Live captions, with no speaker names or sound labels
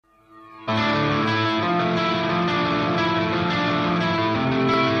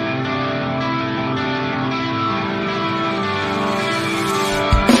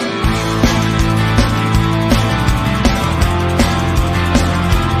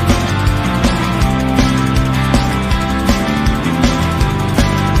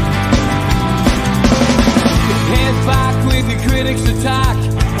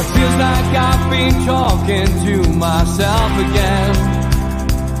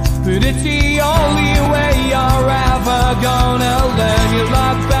but it's the only way you're ever gonna learn. You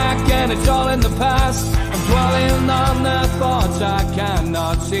look back and it's all in the past. I'm dwelling on the thoughts I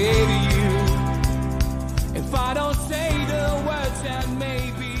cannot say to you. If I don't say the words, then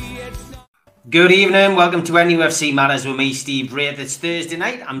maybe it's not. Good evening, welcome to NUFC Matters with me, Steve Wraith. It's Thursday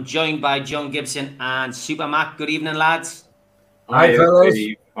night. I'm joined by John Gibson and Super Mac. Good evening, lads. Hi, fellas.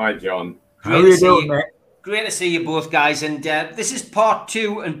 Steve. Hi, John. How are you doing, mate? Great to see you both, guys. And this is part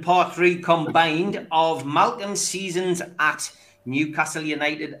 2 and part 3 combined of Malcolm's seasons at Newcastle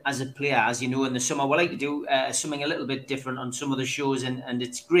United as a player. As you know, in the summer, we like to do something a little bit different on some of the shows, and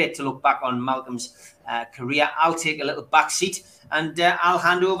it's great to look back on Malcolm's career. I'll take a little back seat, and I'll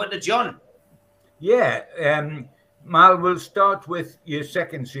hand over to John. Yeah, Mal, we'll start with your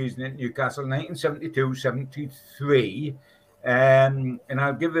second season at Newcastle, 1972-73. And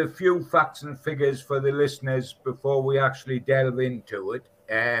I'll give a few facts and figures for the listeners before we actually delve into it.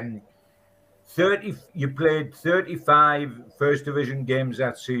 You played 35 First Division games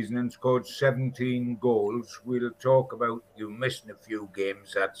that season and scored 17 goals. We'll talk about you missing a few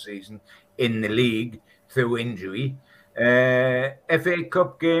games that season in the league through injury. FA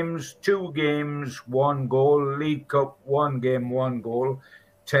Cup games, 2 games, 1 goal. League Cup, 1 game, 1 goal.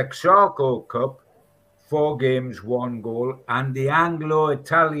 Texaco Cup, 4 games, 1 goal, and the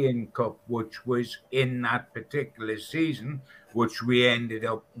Anglo-Italian Cup, which was in that particular season, which we ended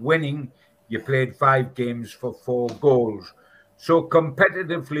up winning. You played 5 games for 4 goals. So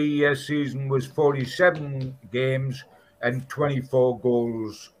competitively, your season was 47 games and 24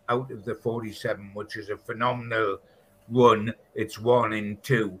 goals out of the 47, which is a phenomenal run. It's 1 in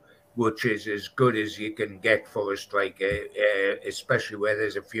 2. Which is as good as you can get for a striker, especially where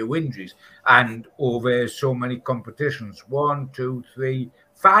there's a few injuries. And over so many competitions, 1, 2, 3,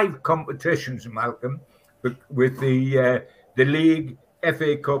 5 competitions, Malcolm, with the league,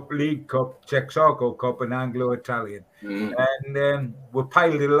 FA Cup, League Cup, Texaco Cup, and Anglo-Italian. And we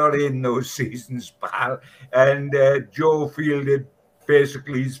piled a lot in those seasons, pal. And Joe fielded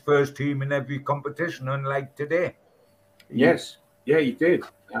basically his first team in every competition, unlike today. Yes, yeah, he did.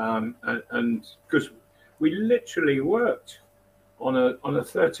 And because we literally worked on a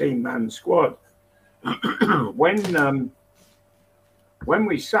 13-man squad. When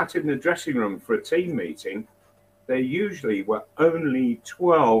we sat in the dressing room for a team meeting, there usually were only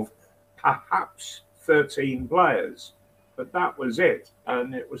 12, perhaps 13 players, but that was it.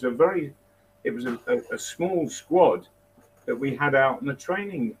 And it was a small squad that we had out in the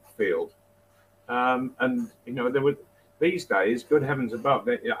training field. And you know, there were. These days, good heavens above,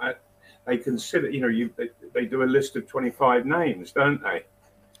 they consider, you know, they do a list of 25 names, don't they?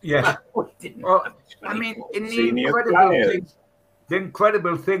 Yes. Well, I mean, the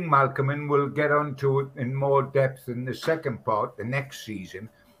incredible thing, Malcolm, and we'll get onto it in more depth in the second part, the next season,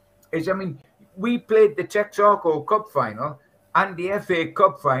 is, I mean, we played the Texaco Cup final and the FA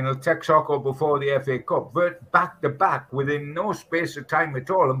Cup final, Texaco before the FA Cup, back to back within no space of time at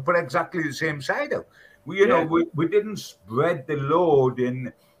all, and put exactly the same side out. We didn't spread the load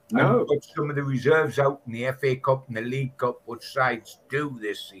and put some of the reserves out in the FA Cup and the League Cup, which sides do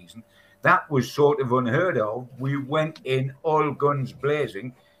this season. That was sort of unheard of. We went in all guns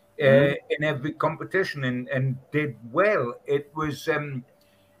blazing in every competition and did well. It was, and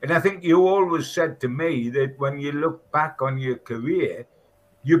I think you always said to me that when you look back on your career,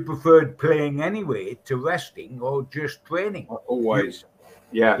 you preferred playing anyway to resting or just training. Always,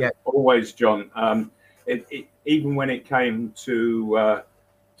 always, John. Even when it came to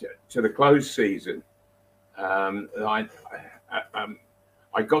the close season, I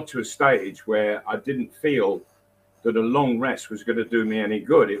got to a stage where I didn't feel that a long rest was going to do me any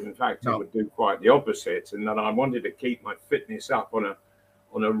good. In fact, it would do quite the opposite, and that I wanted to keep my fitness up on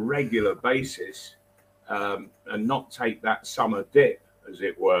a regular basis, and not take that summer dip, as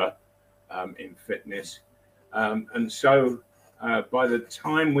it were, in fitness. And so by the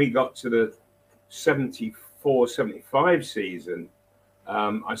time we got to the 74-75 season,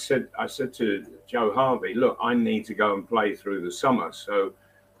 I said to Joe Harvey, look, I need to go and play through the summer. So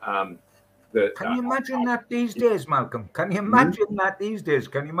can you imagine that these days, Malcolm? Can you imagine that these days?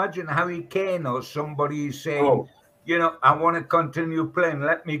 Can you imagine Harry Kane or somebody saying, you know, I want to continue playing,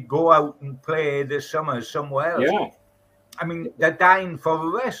 let me go out and play this summer somewhere else? Yeah. I mean, they're dying for a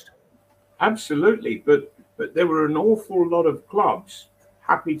rest. Absolutely. But there were an awful lot of clubs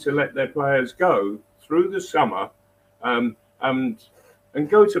happy to let their players go through the summer, and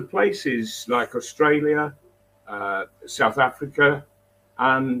go to places like Australia, South Africa,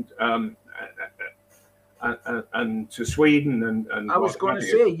 and and to Sweden and I was going to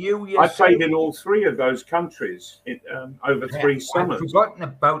say you I yourself. played in all three of those countries over 3 summers. I'd forgotten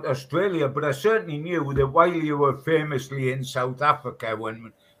about Australia, but I certainly knew that while you were famously in South Africa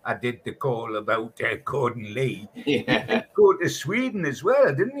when I did the call about Gordon Lee, you did go to Sweden as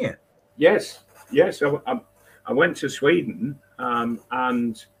well, didn't you? Yes. I went to Sweden and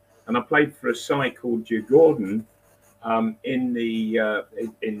I played for a side called Djurgården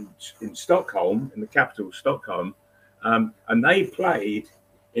in Stockholm, in the capital, Stockholm, and they played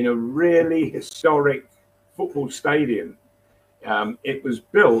in a really historic football stadium. It was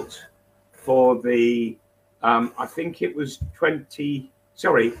built for the, I think it was I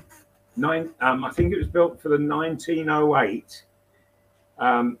think it was built for the 1908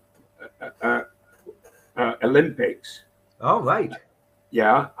 Olympics. Oh, right.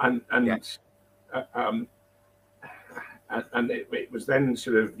 Yeah, and it was then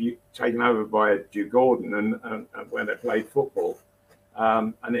sort of taken over by Djurgården and where they played football,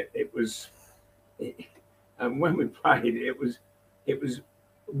 and when we played, it was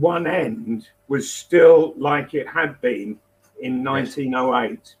one end was still like it had been in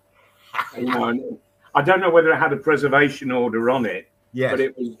 1908. You know, and I don't know whether it had a preservation order on it, but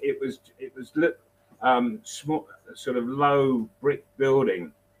it was small, sort of low brick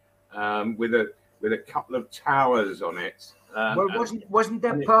building with a couple of towers on it. Well, wasn't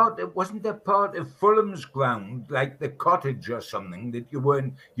that part of Fulham's ground, like the cottage or something, that you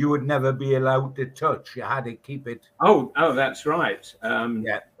would never be allowed to touch? You had to keep it. Oh, that's right.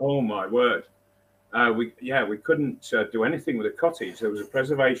 Oh my word. We couldn't do anything with the cottage. There was a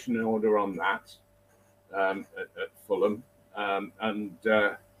preservation order on that at Fulham, and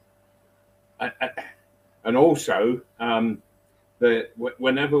also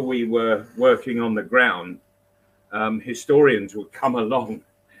whenever we were working on the ground, historians would come along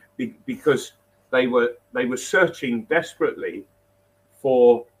because they were searching desperately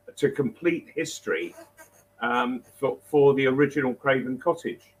to complete history for the original Craven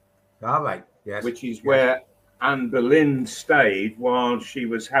Cottage. All right. Yes. Which is where Anne Boleyn stayed while she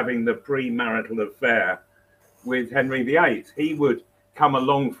was having the premarital affair with Henry VIII. He would come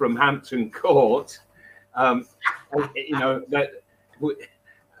along from Hampton Court, you know, that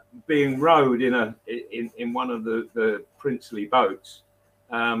being rowed in one of the princely boats,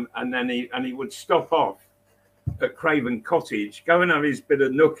 and then he would stop off at Craven Cottage, go and have his bit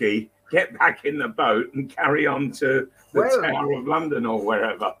of nookie, get back in the boat, and carry on to the Tower of London or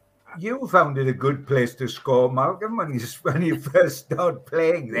wherever. You found it a good place to score, Malcolm, when you first started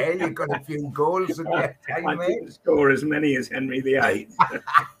playing there. You got a few goals in your time, I didn't score as many as Henry VIII.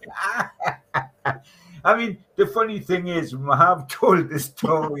 I mean, the funny thing is, I have told this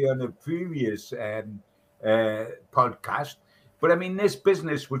story on a previous podcast, but I mean, this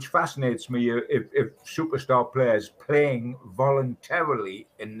business, which fascinates me, if superstar players playing voluntarily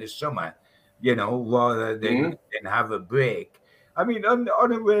in the summer, you know, rather than have a break. I mean, on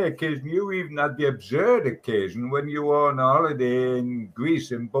a rare occasion, you even had the absurd occasion when you were on holiday in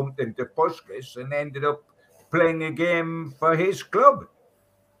Greece and bumped into Puskas and ended up playing a game for his club.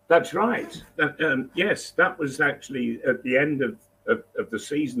 That's right. Yes, that was actually at the end of the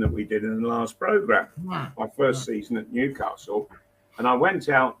season that we did in the last programme, my first season at Newcastle. And I went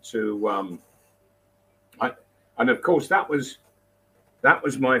out to, and of course, that was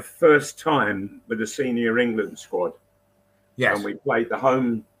my first time with the senior England squad. Yes. And we played the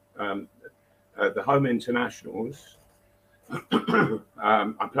home internationals.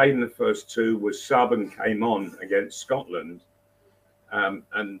 I played in the first two, was sub and came on against Scotland. And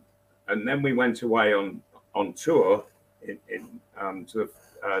then we went away on tour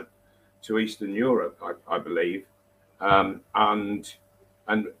to Eastern Europe, I believe, and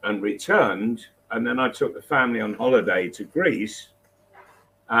returned. And then I took the family on holiday to Greece,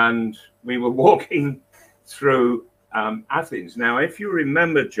 and we were walking through Athens. Now, if you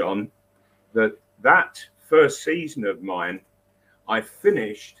remember, John, that first season of mine, I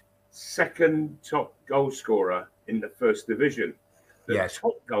finished second top goal scorer in the first division. The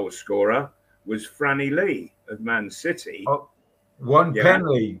top goal scorer was Franny Lee of Man City. Oh, one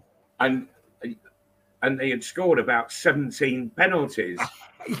penalty. And they had scored about 17 penalties.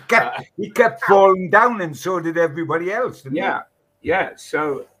 He kept falling down, and so did everybody else, didn't he? Yeah.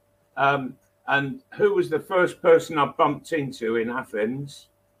 So, and who was the first person I bumped into in Athens?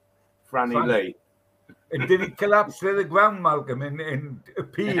 Franny Lee. And did he collapse to the ground, Malcolm, in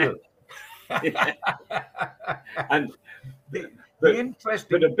appeal? And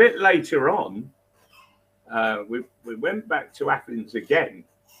but a bit later on, we went back to Athens again,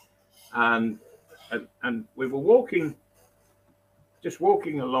 and we were walking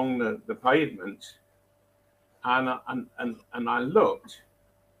along the pavement, And I looked,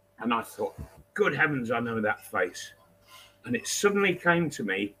 and I thought, good heavens, I know that face. And it suddenly came to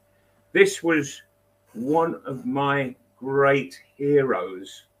me, this was one of my great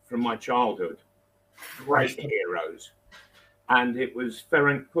heroes from my childhood. Great heroes. And it was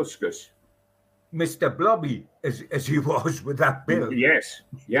Ferenc Puskas. Mr. Blobby, as he was with that bill. Yes,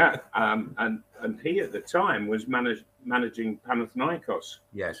 yeah. And he at the time was managing Panathinaikos.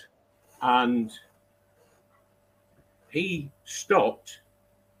 Yes. And he stopped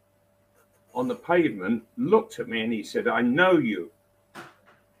on the pavement, looked at me, and he said, I know you.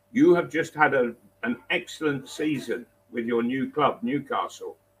 You have just had an excellent season with your new club,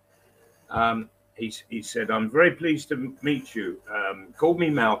 Newcastle. He said, I'm very pleased to meet you. Called me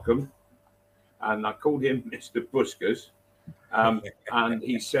Malcolm, and I called him Mr. Puskas. And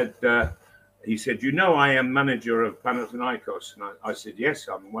he said, you know, I am manager of Panathinaikos. And I said, yes,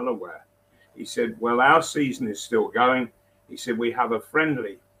 I'm well aware. He said, well, our season is still going. He said, we have a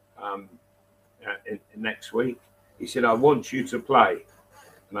friendly next week. He said, I want you to play.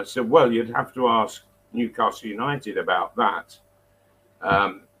 And I said, well, you'd have to ask Newcastle United about that.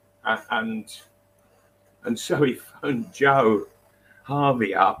 And so he phoned Joe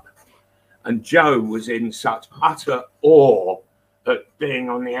Harvey up, and Joe was in such utter awe at being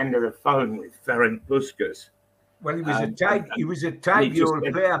on the end of the phone with Ferenc Puskas. Well, he was a tidy old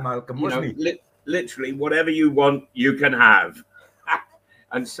player, Malcolm, wasn't he? Literally, whatever you want, you can have.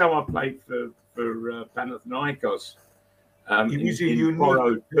 And so I played for Panathinaikos. He was a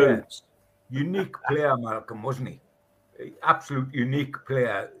unique player, Malcolm, wasn't he? Absolute unique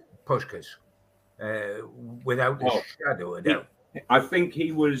player, Puskas, without a shadow of doubt. I think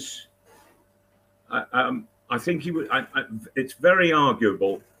he was. It's very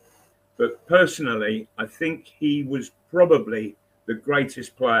arguable, but personally, I think he was probably the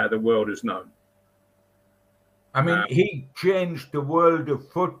greatest player the world has known. I mean, he changed the world of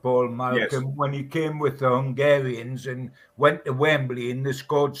football, Malcolm, yes, when he came with the Hungarians and went to Wembley and they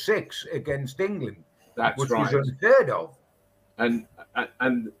scored 6 against England. That's right. Which was unheard of. And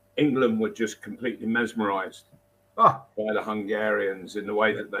England were just completely mesmerised by the Hungarians in the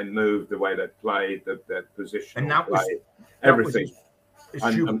way that they moved, the way they played, their position, and that was everything.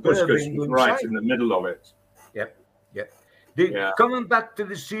 And Puskas was right in the middle of it. Yep. Coming back to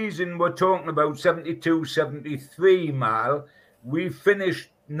the season we're talking about, 72-73, Mal, we finished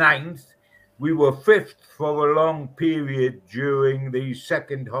 9th. We were 5th for a long period during the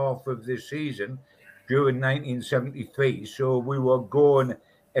second half of the season, during 1973. So we were going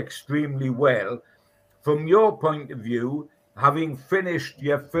extremely well. From your point of view, having finished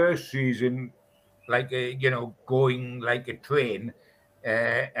your first season going like a train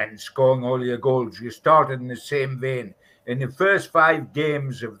and scoring all your goals, you started in the same vein. In the first 5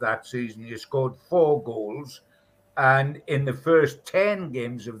 games of that season, you scored 4 goals. And in the first 10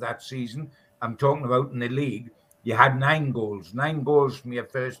 games of that season, I'm talking about in the league, you had 9 goals. 9 goals from your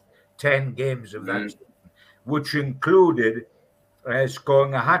first 10 games of that season, which included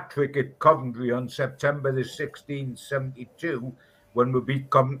scoring a hat-trick at Coventry on September the 16th, 72, when we beat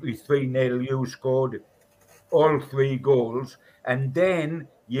Coventry 3-0. You scored all 3 goals. And then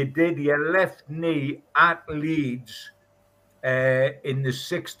you did your left knee at Leeds in the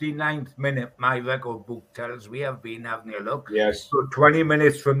 69th minute. My record book tells we have been having a look. Yes. So 20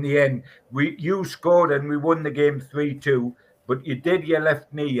 minutes from the end, you scored and we won the game 3-2. But you did your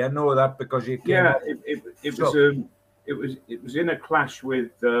left knee. I know that because you came. Yeah, it was in a clash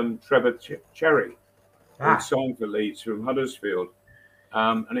with Trevor Cherry, who signed for Leeds from Huddersfield,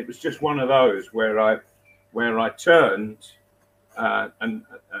 and it was just one of those where I turned and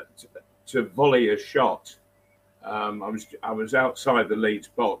to volley a shot. I was outside the Leeds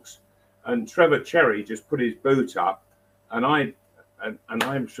box, and Trevor Cherry just put his boot up, and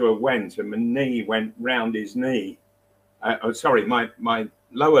I'm sure went, and my knee went round his knee. My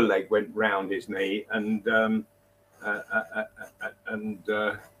lower leg went round his knee, and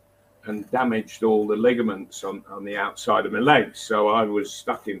damaged all the ligaments on the outside of my legs. So I was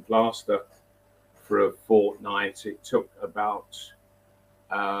stuck in plaster for a fortnight. It took about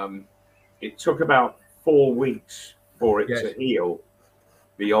 4 weeks for it to heal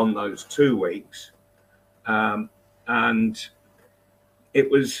beyond those 2 weeks. And it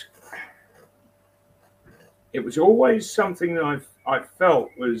was always something that I felt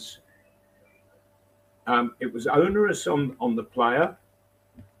was it was onerous on the player,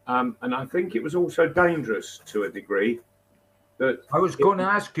 and I think it was also dangerous to a degree. That I was going to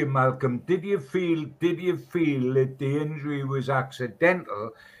ask you, Malcolm, did you feel that the injury was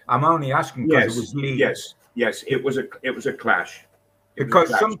accidental? I'm only asking because it was Leeds. Yes, it was a clash. Because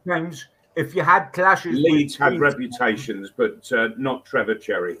sometimes if you had clashes, Leeds had reputations, but not Trevor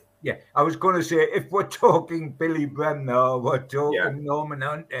Cherry. Yeah, I was going to say, if we're talking Billy Bremner, or we're talking Norman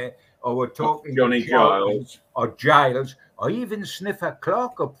Hunter, or we're talking Johnny Giles, or Giles, or even Sniffer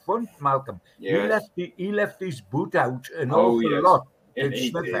Clark up front, Malcolm, he left his boot out an awful lot.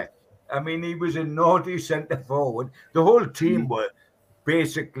 Sniffer. I mean, he was a naughty centre forward. The whole team were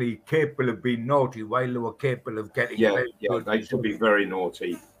basically capable of being naughty while they were capable of getting good. They could be very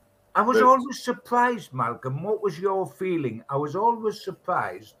naughty. I was always surprised, Malcolm. What was your feeling? I was always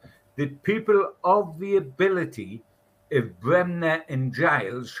surprised that people of the ability of Bremner and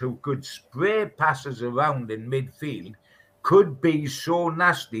Giles, who could spray passes around in midfield, could be so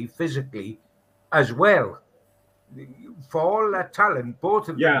nasty physically as well. For all their talent, both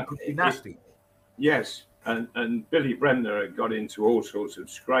of them could be nasty. Yes, and Billy Bremner had got into all sorts of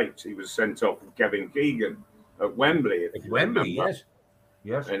scrapes. He was sent off with Kevin Keegan at Wembley.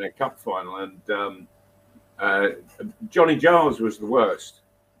 Yes. In a cup final, and Johnny Giles was the worst.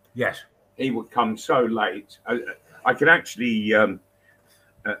 Yes, he would come so late. I can actually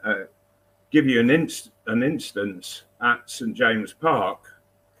give you an instance at St James Park.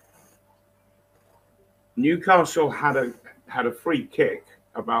 Newcastle had a free kick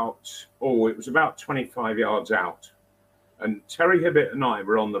it was about 25 yards out, and Terry Hibbett and I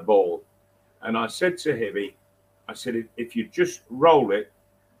were on the ball, and I said to Hibby, I said, if you just roll it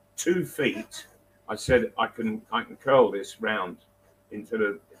 2 feet, I said, I can curl this round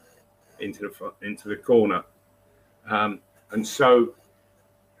into the corner. And so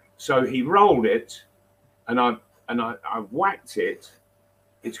he rolled it, and I whacked it.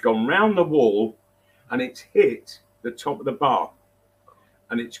 It's gone round the wall, and it's hit the top of the bar,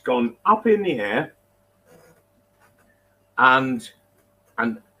 and it's gone up in the air, and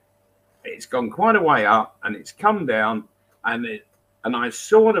it's gone quite a way up, and it's come down, and I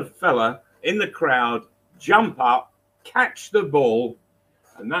saw the fella in the crowd jump up, catch the ball,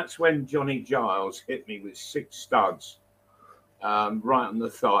 and that's when Johnny Giles hit me with 6 studs right on the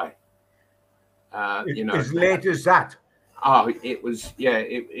thigh. As late as that? Oh, it was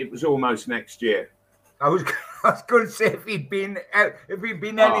it was almost next year. I was going to say if he'd been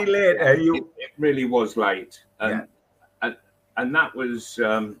any later, it really was late, and that was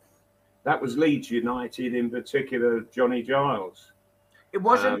Leeds United, in particular, Johnny Giles. It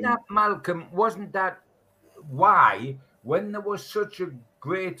wasn't that, Malcolm, wasn't that why, when there was such a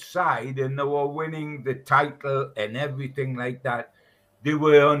great side and they were winning the title and everything like that, they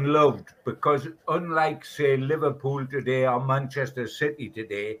were unloved? Because unlike, say, Liverpool today or Manchester City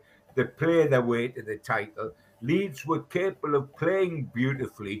today, they play their way to the title. Leeds were capable of playing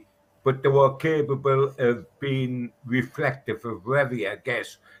beautifully, but they were capable of being reflective of Revy, I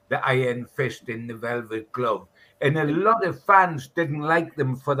guess, the iron fist in the velvet glove. And a lot of fans didn't like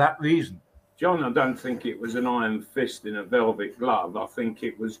them for that reason. John, I don't think it was an iron fist in a velvet glove. I think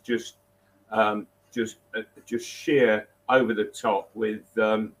it was just sheer over the top with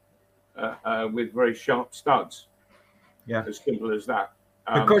very sharp studs. Yeah, as simple as that.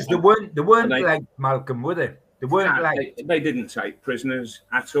 Because they weren't like Malcolm, were they? They weren't they didn't take prisoners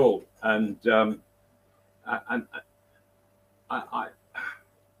at all, and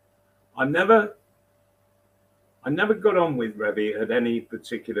I never got on with Revy at any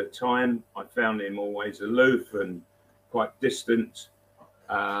particular time. I found him always aloof and quite distant,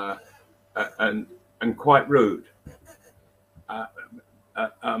 and quite rude.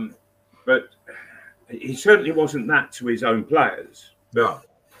 But he certainly wasn't that to his own players. No,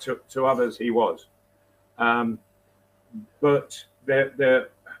 to others he was. But there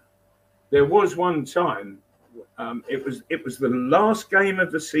was one time. It was the last game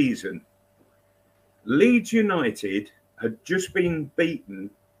of the season. Leeds United had just been beaten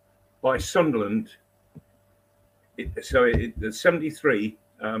by Sunderland. The 73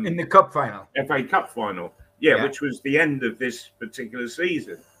 in the cup final, FA Cup final, which was the end of this particular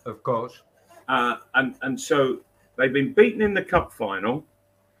season, of course. And so they've been beaten in the cup final.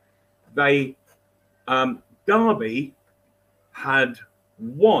 They Derby had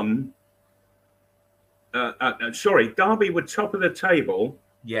won. Derby were top of the table.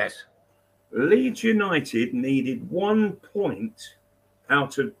 Yes. Leeds United needed 1 point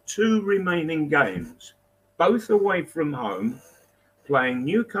out of 2 remaining games, both away from home, playing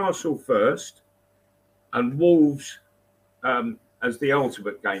Newcastle first and Wolves as the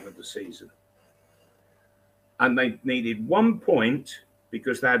ultimate game of the season. And they needed 1 point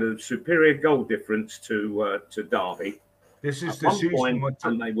because they had a superior goal difference to Derby. This is the season,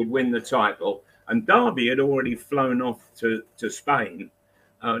 and they would win the title. And Derby had already flown off to Spain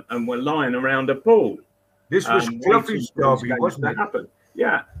and were lying around a pool. This was Clough's Derby, wasn't it? Happen.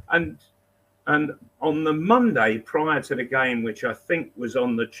 Yeah, and And on the Monday prior to the game, which I think was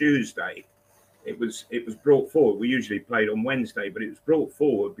on the Tuesday, it was brought forward. We usually played on Wednesday, but it was brought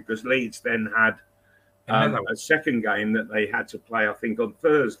forward because Leeds then had a second game that they had to play, I think, on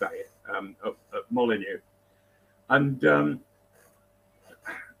Thursday at Molineux. And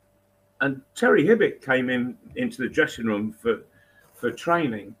Terry Hibbitt came into the dressing room for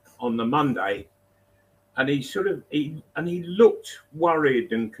training on the Monday, and he looked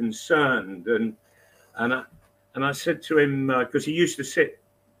worried and concerned, and I said to him, because he used to sit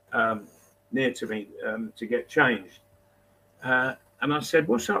near to me to get changed, and I said,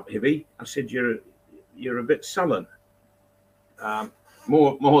 "What's up, Hibby?" I said, "You're a bit sullen,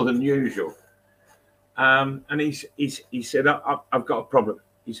 more than usual." And he said, "I've got a problem."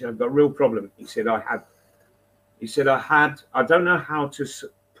 He said, "I've got a real problem." He said, I don't know how to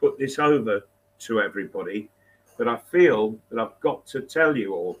put this over to everybody, but I feel that I've got to tell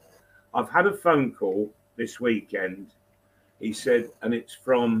you all. I've had a phone call this weekend," he said, "and it's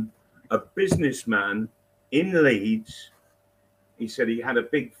from a businessman in Leeds." He said he had a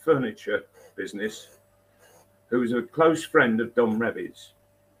big furniture business who was a close friend of Dom Rebbie's.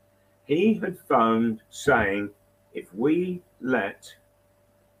 He had phoned saying, if we let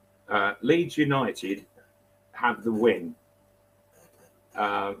Leeds United have the win,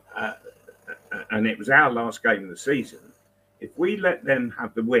 and it was our last game of the season, if we let them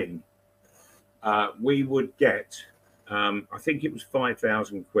have the win, we would get, I think it was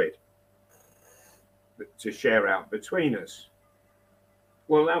 5,000 quid to share out between us.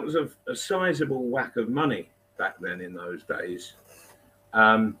 Well, that was a sizable whack of money back then in those days.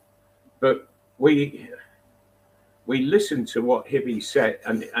 But we listened to what Hibby said,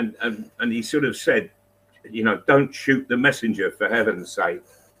 and he sort of said, don't shoot the messenger, for heaven's sake.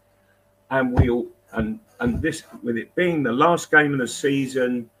 And this, with it being the last game of the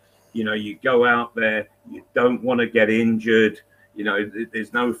season, you go out there, you don't want to get injured.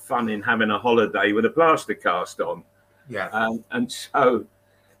 There's no fun in having a holiday with a plaster cast on. Yeah. And so,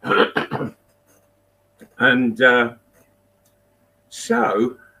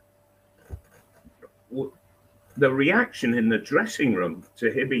 the reaction in the dressing room to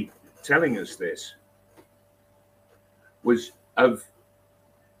Hibby telling us this was of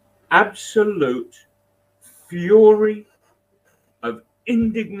absolute fury, of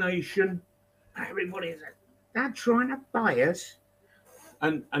indignation. Everybody said, "They're trying to buy us."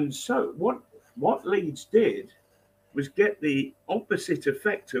 And so what Leeds did was get the opposite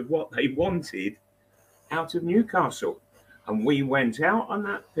effect of what they wanted out of Newcastle. And we went out on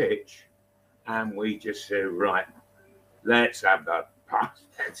that pitch and we just said, right, let's have the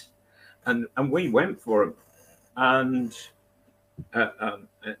bastards. And we went for them. And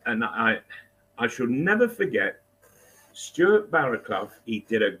I shall never forget Stuart Barraclough. He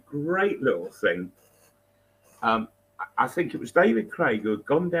did a great little thing. I think it was David Craig who had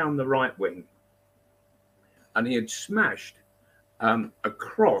gone down the right wing, and he had smashed a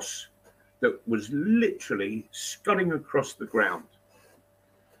cross that was literally scudding across the ground.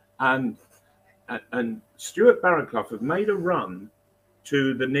 And Stuart Barraclough had made a run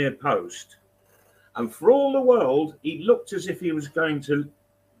to the near post. And for all the world, he looked as if he was going to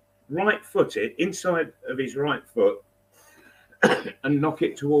right foot it inside of his right foot and knock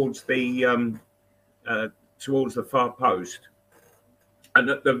it towards the far post. And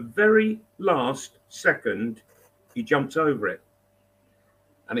at the very last second, he jumped over it.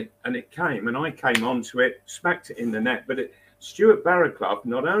 And it came, and I came onto it, smacked it in the net. But Stuart Barraclough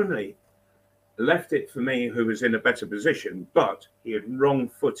not only left it for me, who was in a better position, but he had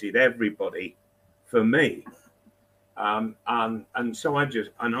wrong-footed everybody for me. And so I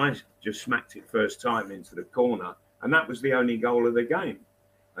just smacked it first time into the corner, and that was the only goal of the game.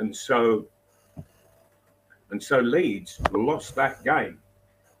 And so Leeds lost that game.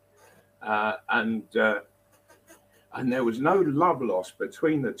 And there was no love lost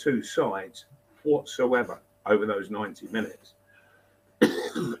between the two sides whatsoever over those 90 minutes.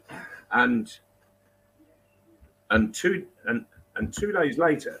 and 2 days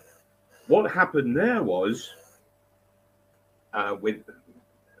later, what happened there was with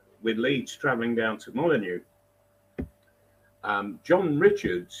Leeds travelling down to Molineux, John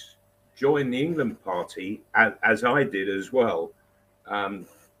Richards joined the England party, as I did as well, a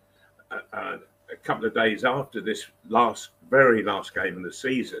couple of days after this very last game of the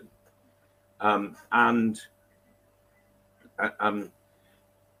season. And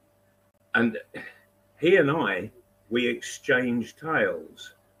he and I, we exchanged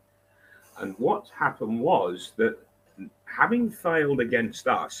tales. And what happened was that, having failed against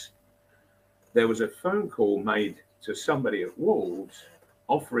us, there was a phone call made to somebody at Wolves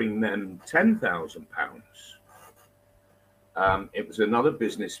offering them £10,000. It was another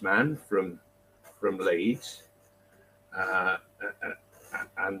businessman from Leeds,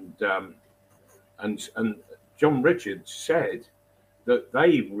 and John Richards said that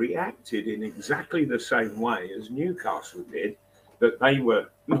they reacted in exactly the same way as Newcastle did, that they were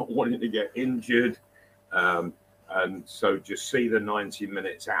not wanting to get injured, and so just see the 90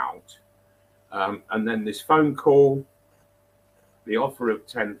 minutes out. And then this phone call, the offer of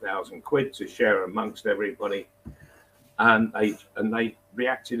 10,000 quid to share amongst everybody, and they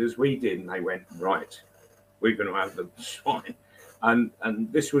reacted as we did, and they went, right, we're going to have the swine. And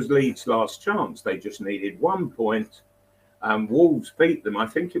this was Leeds' last chance. They just needed 1 point. Wolves beat them. I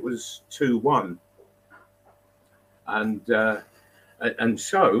think it was 2-1. And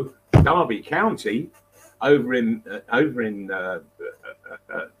so Derby County over in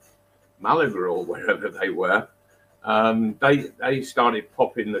Malaga or wherever they were, they started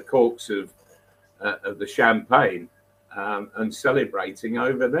popping the corks of the champagne and celebrating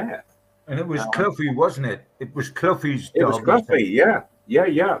over there. And it was Cloughie, wasn't it? It was Cloughie's. It was Cloughie, yeah.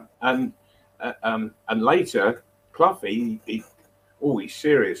 And later, Cloughie, he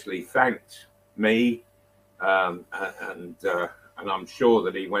seriously thanked me, and I'm sure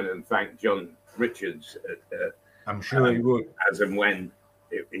that he went and thanked John Richards. I'm sure he would, as and when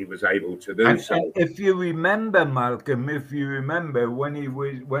he was able to do so. And if you remember, Malcolm, when he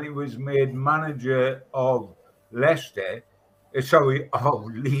was made manager of Leicester, of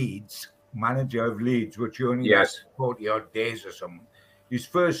Leeds, manager of Leeds, which he only had 40 odd days or something. His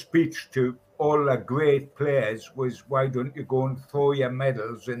first speech to all the great players was, "Why don't you go and throw your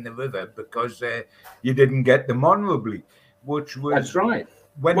medals in the river because you didn't get them honourably?" Which was that's right.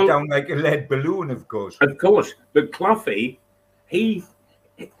 Went down like a lead balloon, of course. Of course, but Cloughie, he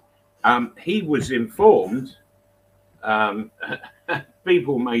was informed.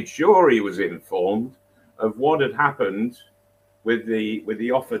 People made sure he was informed of what had happened with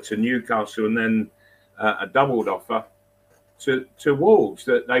the offer to Newcastle, and then a doubled offer to Wolves,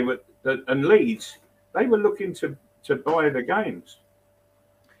 and Leeds. They were looking to buy the games.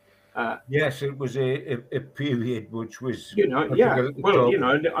 Yes, it was a period which was,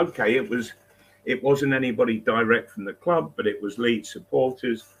 okay, it wasn't anybody direct from the club, but it was Leeds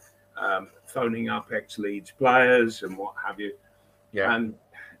supporters phoning up ex-Leeds players and what have you. Yeah, and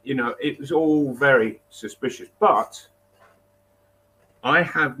it was all very suspicious. But I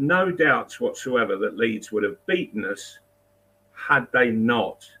have no doubts whatsoever that Leeds would have beaten us had they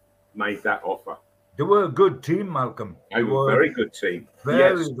not made that offer. They were a good team, Malcolm. They were a very good team.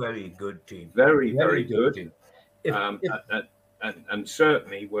 Very good team. Very good team. And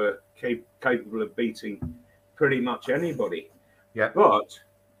certainly were capable of beating pretty much anybody. Yeah. But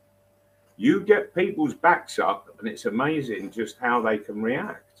you get people's backs up, and it's amazing just how they can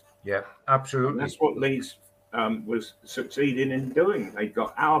react. Yeah, absolutely. And that's what Leeds was succeeding in doing. They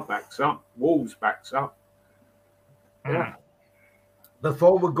got our backs up, Wolves' backs up. Yeah.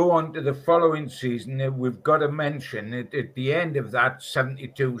 Before we go on to the following season, we've got to mention at the end of that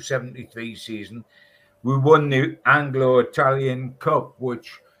 72-73 season, we won the Anglo-Italian Cup,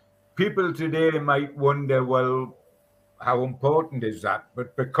 which people today might wonder, well, how important is that?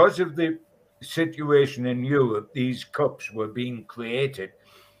 But because of the situation in Europe, these cups were being created.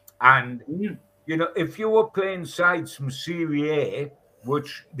 And, if you were playing sides from Serie A,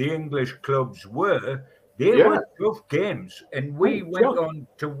 which the English clubs were, they were tough games, and we went on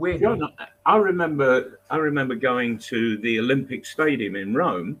to win. John, I remember going to the Olympic Stadium in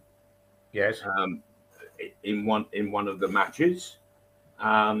Rome. Yes. In one of the matches,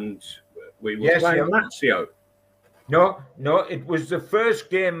 and we were playing Lazio. No, it was the first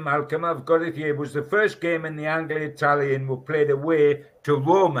game, Malcolm. I've got it here. It was the first game in the Anglo-Italian. We played away to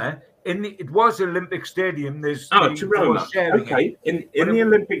Roma. It was Olympic Stadium. To Roma. Okay, in the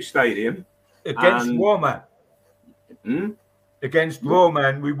Olympic Stadium. Against Roma. Against Roma,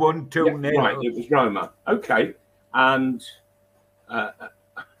 and we won 2-0. Right, it was Roma. Okay. And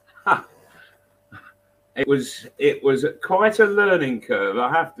it was quite a learning curve, I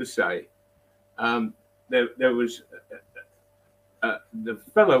have to say. There was the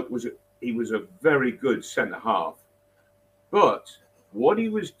fellow was a very good centre half, but what he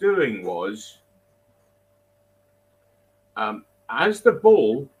was doing was as the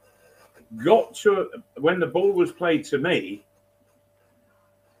ball got to when the ball was played to me,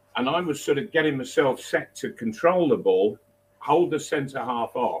 and I was sort of getting myself set to control the ball, hold the centre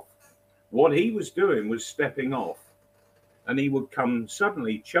half off. What he was doing was stepping off, and he would come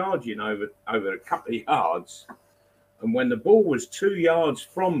suddenly charging over a couple of yards. And when the ball was 2 yards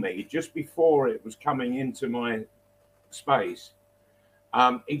from me, just before it was coming into my space,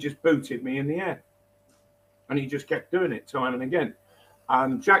 he just booted me in the air. And he just kept doing it time and again.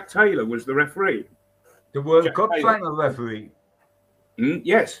 Jack Taylor was the referee. The World Cup final referee.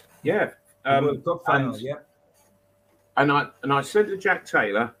 Yes, yeah. World Cup final, yeah. And I said to Jack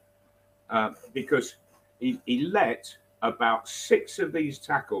Taylor, because he let about 6 of these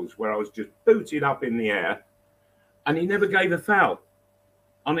tackles where I was just booted up in the air, and he never gave a foul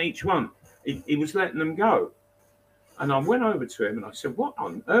on each one. He was letting them go. And I went over to him and I said, what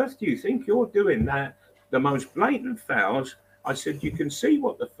on earth do you think you're doing there? The most blatant fouls. I said, you can see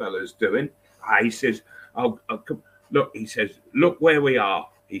what the fella's doing. He says, look, he says, look where we are.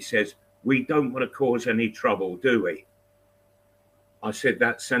 He says, we don't want to cause any trouble, do we? I said,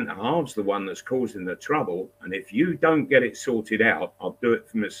 that centre half's the one that's causing the trouble. And if you don't get it sorted out, I'll do it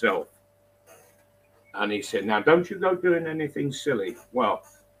for myself. And he said, now, don't you go doing anything silly. Well,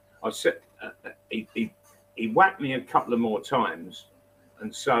 I said, he whacked me a couple of more times.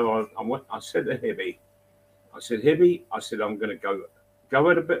 And so I said to Hibby, I'm going to go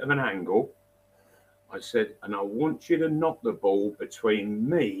at a bit of an angle. I said, and I want you to knock the ball between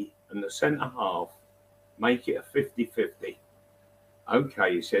me and the centre half, make it a 50-50.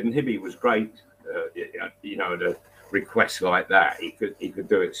 Okay, he said, and Hibby was great, to request like that. He could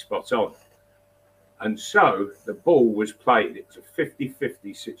do it spot on. And so the ball was played. It was a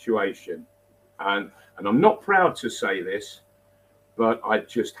 50-50 situation. And I'm not proud to say this, but I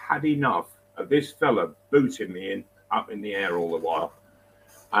just had enough of this fella booting me up in the air all the while.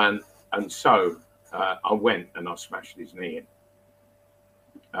 And so I went and I smashed his knee in.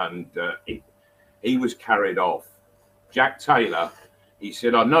 And he was carried off. Jack Taylor, he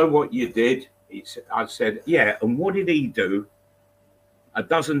said, I know what you did. I said, yeah, and what did he do a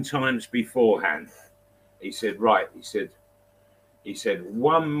dozen times beforehand? He said, right. He said,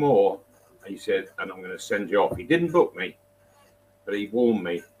 one more. He said, and I'm going to send you off. He didn't book me, but he warned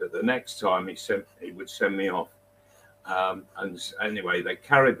me that the next time he would send me off. And anyway, they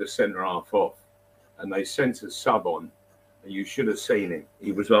carried the centre half off and they sent a sub on. And you should have seen him.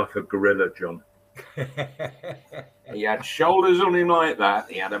 He was like a gorilla, John. He had shoulders on him like that.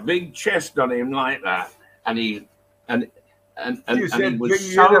 He had a big chest on him like that. And he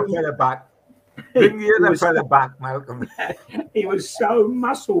was so back. Bring the other fella back, Malcolm. He was so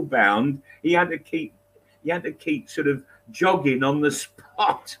muscle bound. He had to keep sort of jogging on the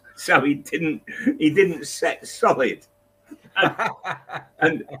spot, so he didn't set solid.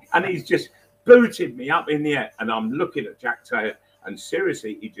 And he's just booted me up in the air, and I'm looking at Jack Taylor, and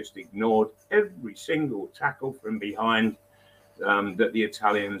seriously, he just ignored every single tackle from behind that the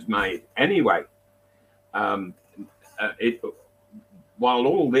Italians made. Anyway, while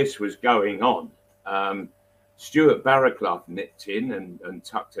all this was going on, Stuart Barraclough nipped in and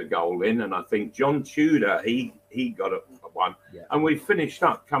tucked a goal in, and I think John Tudor he got a one, yeah. And we finished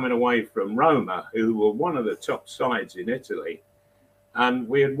up coming away from Roma, who were one of the top sides in Italy, and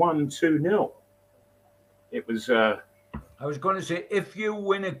we had won 2-0. It was. I was going to say, if you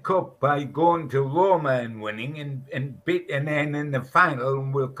win a cup by going to Roma and winning and then in the final,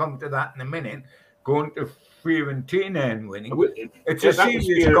 and we'll come to that in a minute, going to Fiorentina and winning, it's a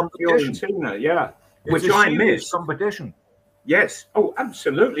serious competition. Fiorentina, yeah, which I missed. Competition. Yes. Oh,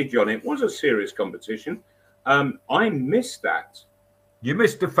 absolutely, John. It was a serious competition. I missed that. You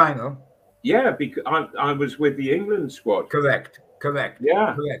missed the final? Yeah, because I was with the England squad. Correct.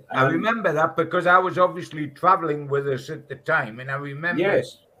 Yeah. Correct. I remember that because I was obviously travelling with us at the time, and I remember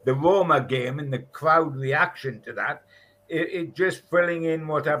the Roma game and the crowd reaction to that. It just filling in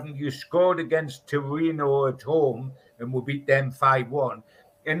what happened. You scored against Torino at home, and we beat them 5-1.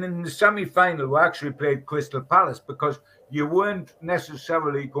 And in the semi-final, we actually played Crystal Palace because you weren't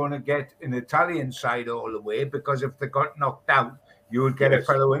necessarily going to get an Italian side all the way, because if they got knocked out, you would get a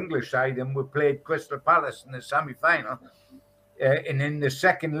fellow English side, and we played Crystal Palace in the semi-final. And in the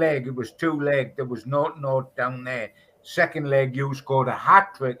second leg, it was 2-leg. There was 0-0 down there. Second leg, you scored a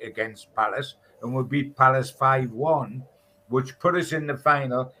hat-trick against Palace, and we beat Palace 5-1, which put us in the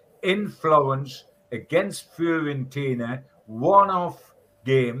final in Florence against Fiorentina. One-off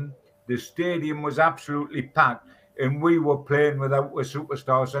game. The stadium was absolutely packed, and we were playing without a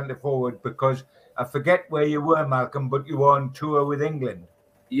superstar centre-forward because I forget where you were, Malcolm, but you were on tour with England.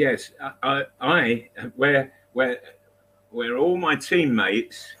 Yes, where all my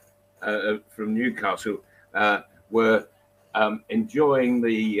teammates from Newcastle were enjoying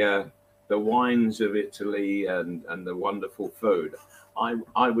the wines of Italy and the wonderful food.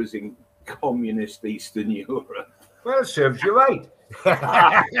 I was in communist Eastern Europe. Well, serves you right.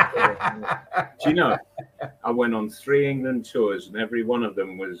 Do you know, I went on 3 England tours, and every one of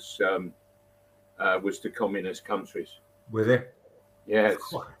them was to communist countries. Were they? Yes,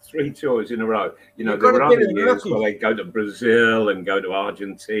 3 tours in a row. You know, You've there got were a other bit years unlucky. where they go to Brazil and go to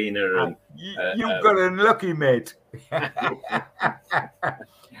Argentina. And You've got unlucky, mate. I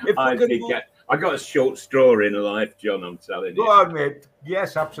got a short straw in life, John, I'm telling you. Go on, mate.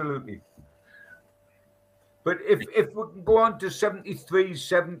 Yes, absolutely. But if we can go on to 73,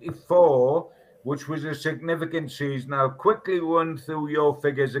 74, which was a significant season, I'll quickly run through your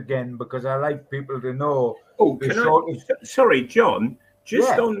figures again because I like people to know. Oh, sorry, John,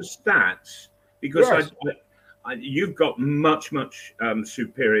 just on stats, because you've got much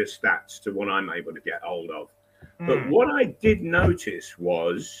superior stats to what I'm able to get hold of. But what I did notice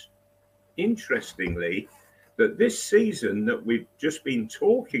was, interestingly, that this season that we've just been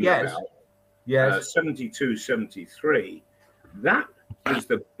talking about, 72-73, that was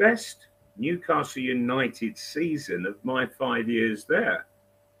the best Newcastle United season of my 5 years there.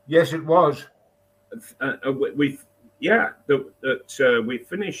 Yes, it was. We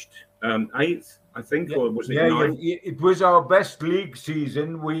finished 8th, I think, or was it 9th? It was our best league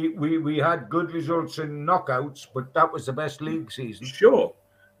season. We had good results in knockouts, but that was the best league season. Sure,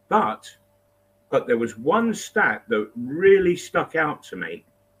 but there was one stat that really stuck out to me,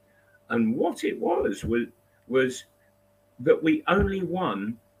 and what it was that we only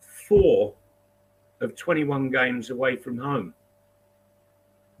won 4 of 21 games away from home.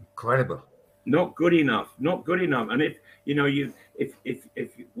 Incredible. Not good enough. And if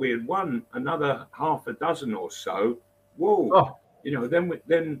we had won another half a dozen or so, then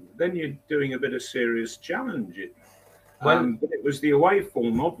you're doing a bit of serious challenge. But it was the away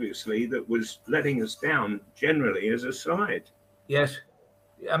form, obviously, that was letting us down generally as a side. Yes.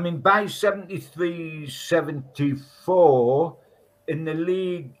 I mean, by 73, 74, in the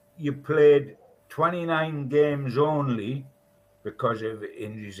league, you played 29 games only because of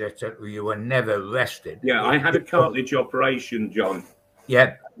injuries, etc. You were never rested. Yeah, I had a cartilage operation, John.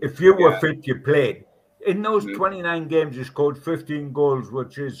 Yeah, if you were fit, you played. In those 29 games, you scored 15 goals,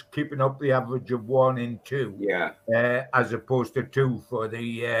 which is keeping up the average of 1 in 2. Yeah. As opposed to 2 for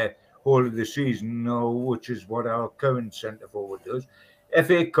the whole of the season, which is what our current centre forward does.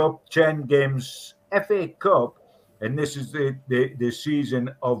 FA Cup, 10 games. FA Cup, and this is the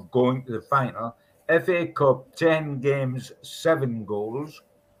season of going to the final. FA Cup, 10 games, 7 goals.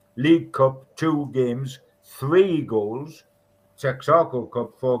 League Cup, 2 games, 3 goals. Texaco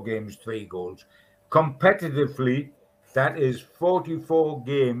Cup, 4 games, 3 goals. Competitively, that is 44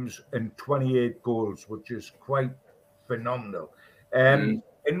 games and 28 goals, which is quite phenomenal. And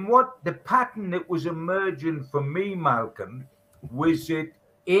what the pattern that was emerging for me, Malcolm, was it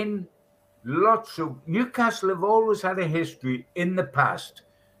in lots of... Newcastle have always had a history in the past.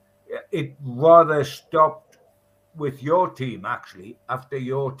 It rather stopped with your team, actually. After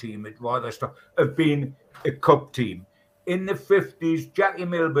your team, it rather stopped of being a cup team. In the 50s, Jackie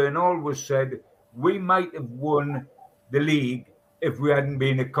Milburn always said, we might have won the league if we hadn't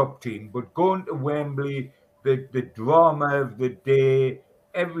been a cup team. But going to Wembley, the drama of the day,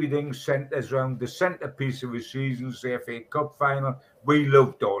 everything centres around the centrepiece of the season's the FA Cup final. We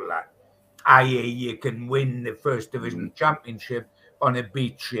loved all that. I.e., you can win the First Division Championship on a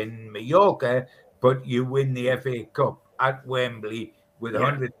beach in Mallorca, but you win the FA Cup at Wembley with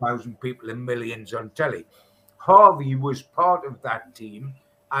 100,000 people and millions on telly. Harvey was part of that team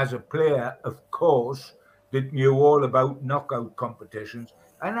as a player, of course, that knew all about knockout competitions.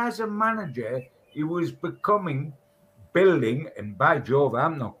 And as a manager, he was building, and by Jove,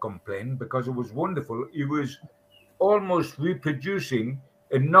 I'm not complaining because it was wonderful. He was almost reproducing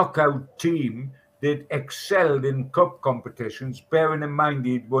a knockout team that excelled in cup competitions, bearing in mind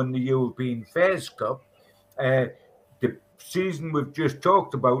he'd won the European Fairs Cup. The season we've just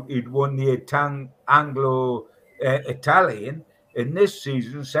talked about, he'd won the Anglo-Italian. In this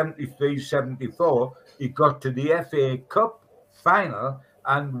season, 73-74, he got to the FA Cup final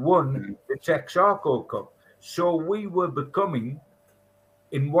and won the Texaco Cup. So we were becoming,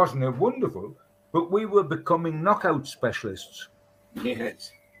 it wasn't a wonderful, but we were becoming knockout specialists.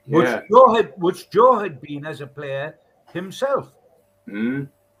 Yes. Which Joe had been as a player himself. And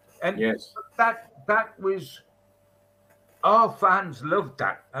that was, our fans loved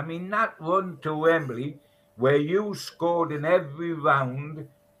that. I mean, that run to Wembley, where you scored in every round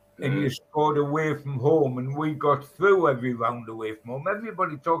and you scored away from home, and we got through every round away from home.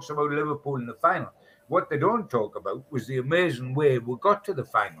 Everybody talks about Liverpool in the final. What they don't talk about was the amazing way we got to the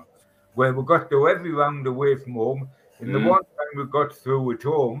final, where we got to every round away from home. And the one time we got through at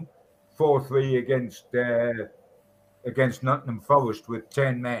home, 4-3 against Nottingham Forest with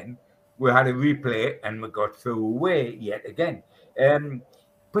 10 men, we had a replay and we got through away yet again.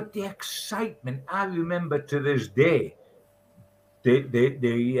 But the excitement, I remember to this day,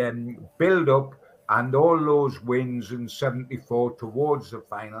 the build up and all those wins in '74 towards the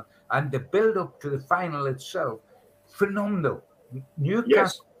final, and the build up to the final itself, phenomenal.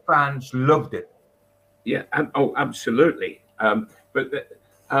 Newcastle fans loved it. Yeah, absolutely. And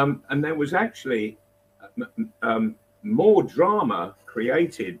there was actually more drama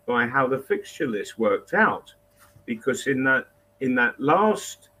created by how the fixture list worked out, because in that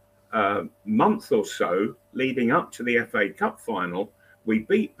last month or so leading up to the FA Cup final, we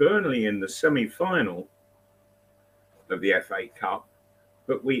beat Burnley in the semi-final of the FA Cup,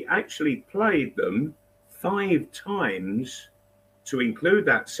 but we actually played them 5 times to include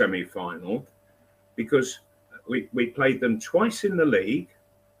that semi-final, because we played them twice in the league,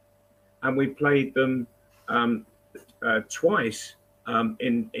 and we played them twice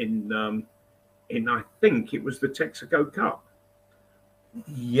in I think it was the Texaco Cup.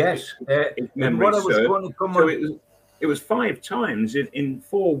 Yes, and what I was going to come on. It was 5 times in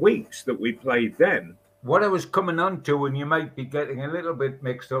 4 weeks that we played them. What I was coming on to, and you might be getting a little bit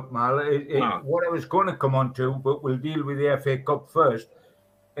mixed up, Mal, what I was going to come on to, but we'll deal with the FA Cup first.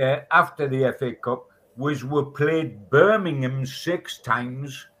 After the FA Cup, was we played Birmingham 6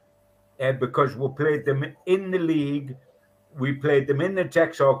 times because we played them in the league. We played them in the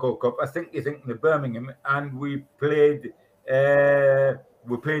Texaco Cup. I think you think in the Birmingham, and we played them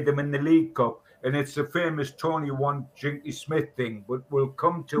in the League Cup. And it's the famous Tony One Jinky Smith thing, but we'll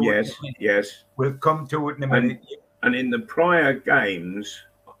come to it. Yes. We'll come to it in a minute. And in the prior games,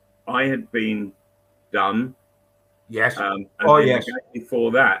 I had been done. Yes. And yes.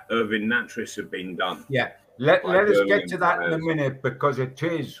 Before that, Irvin Natris had been done. Yeah. Let us get to that in a minute, because it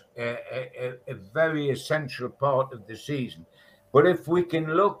is a very essential part of the season. But if we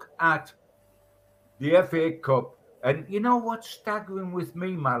can look at the FA Cup, and you know what's staggering with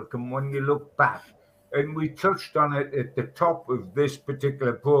me, Malcolm, when you look back, and we touched on it at the top of this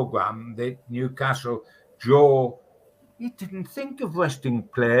particular programme, that Newcastle, Joe, he didn't think of resting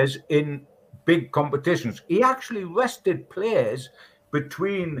players in big competitions. He actually rested players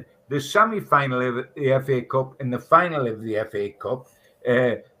between the semi-final of the FA Cup and the final of the FA Cup,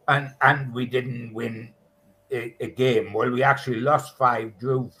 and we didn't win a game. Well, we actually lost 5,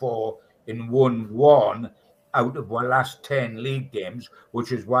 drew 4, and won 1 out of our last 10 league games,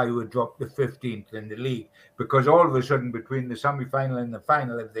 which is why we dropped the 15th in the league, because all of a sudden between the semi-final and the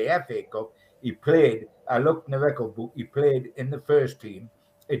final of the FA Cup, he played, I looked in the record book, he played in the first team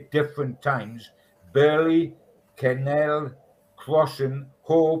at different times. Burley, Kennell, Crossan,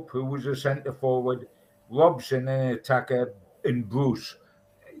 Hope, who was a centre forward, Robson, an attacker, and Bruce.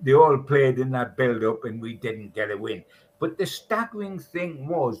 They all played in that build-up, and we didn't get a win. But the staggering thing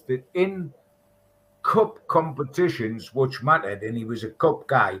was that in cup competitions, which mattered, and he was a cup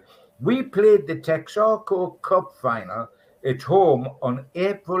guy, we played the Texaco Cup final at home on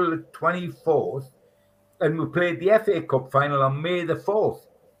April 24th, and we played the FA Cup final on May the 4th,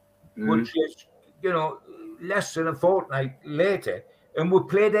 which is, less than a fortnight later. And we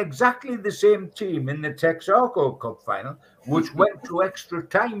played exactly the same team in the Texaco Cup final, which went to extra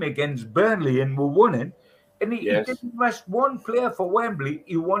time against Burnley, and we won it. And he didn't rest one player for Wembley.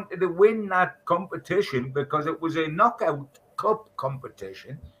 He wanted to win that competition because it was a knockout cup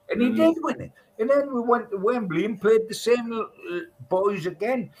competition, and he did win it. And then we went to Wembley and played the same boys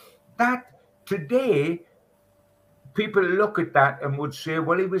again. That today, people look at that and would say,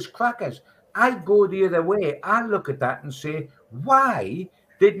 well, he was crackers. I go the other way. I look at that and say, why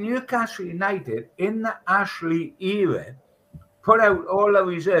did Newcastle United in the Ashley era put out all the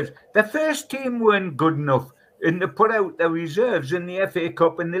reserves? The first team weren't good enough, and they put out the reserves in the FA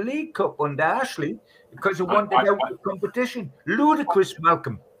Cup and the League Cup under Ashley because they wanted out the competition. Ludicrous,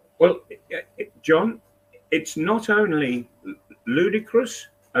 Malcolm. Well, John, it's not only ludicrous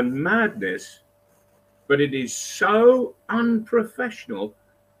and madness, but it is so unprofessional.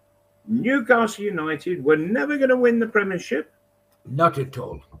 Newcastle United were never going to win the Premiership. Not at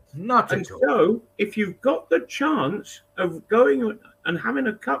all. Not at all. So, if you've got the chance of going and having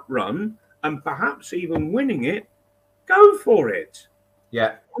a cup run and perhaps even winning it, go for it.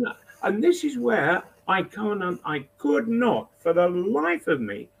 Yeah. And this is where I could not, for the life of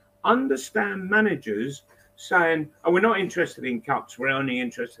me, understand managers saying, "Oh, we're not interested in cups. We're only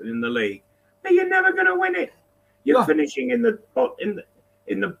interested in the league." But you're never going to win it. You're finishing in the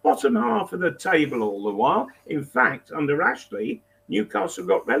bottom half of the table all the while. In fact, under Ashley, Newcastle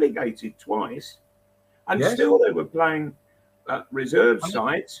got relegated twice, and still they were playing reserve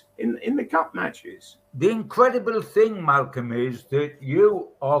sides in the cup matches. The incredible thing, Malcolm, is that you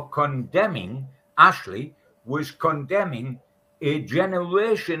are condemning, Ashley was condemning a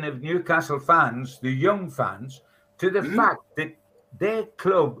generation of Newcastle fans, the young fans, to the fact that their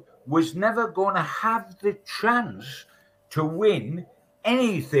club was never going to have the chance to win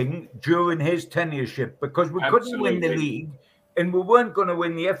anything during his tenureship because we couldn't win the league and we weren't going to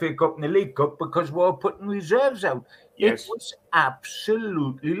win the FA Cup and the League Cup because we were putting reserves out. Yes. It was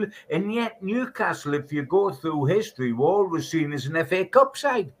absolutely... And yet Newcastle, if you go through history, were always seen as an FA Cup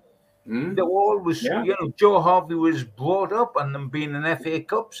side. They were always, you know, Joe Harvey was brought up on them being an FA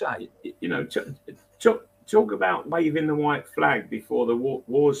Cup side. You know, talk about waving the white flag before the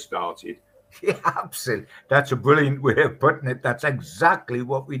war started. Yeah, absolutely. That's a brilliant way of putting it. That's exactly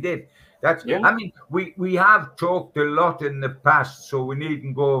what we did. That's. Yeah. I mean, we have talked a lot in the past, so we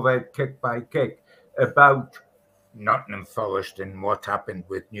needn't go over it kick by kick about Nottingham Forest and what happened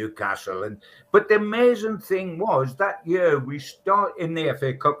with Newcastle. But the amazing thing was that year we start in the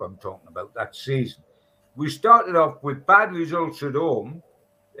FA Cup. I'm talking about that season. We started off with bad results at home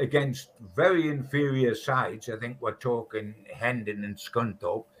against very inferior sides. I think we're talking Hendon and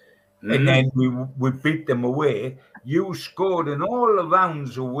Scunthorpe. And then we beat them away. You scored in all the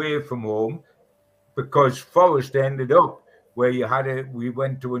rounds away from home because Forest ended up where we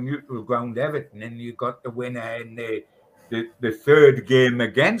went to a neutral ground, Everton, and you got the winner in the third game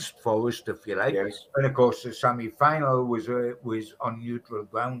against Forest, if you like. Yes. And of course, the semi-final was on neutral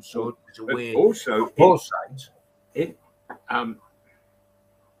ground, so it was away also both sides.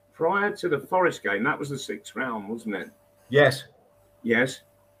 Prior to the Forest game, that was the 6th round, wasn't it? Yes. Yes.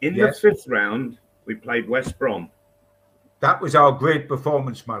 In the 5th round, we played West Brom. That was our great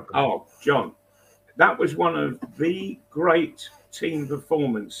performance, Malcolm. Oh, John, that was one of the great team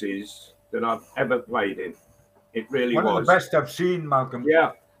performances that I've ever played in. It really was. One of the best I've seen, Malcolm.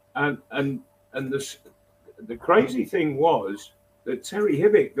 Yeah, and the crazy thing was that Terry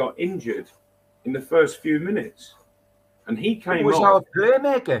Hibbitt got injured in the first few minutes, and he came off.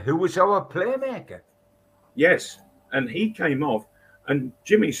 Who was our playmaker? Yes, and he came off. And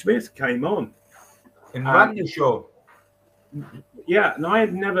Jimmy Smith came on and ran the show. Yeah, and I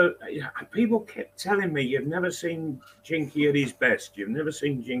had never. People kept telling me, "You've never seen Jinky at his best. You've never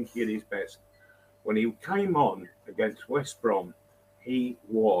seen Jinky at his best." When he came on against West Brom, he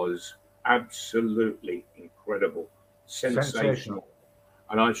was absolutely incredible, sensational,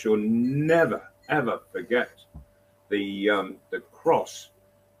 and I shall never ever forget the cross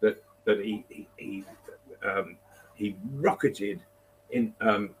that he rocketed in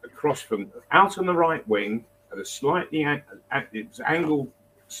across from out on the right wing at a slightly it was angled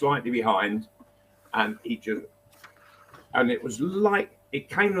slightly behind, and it was like it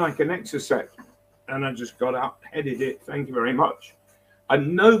came like an exocet, and I just got up, headed it. Thank you very much,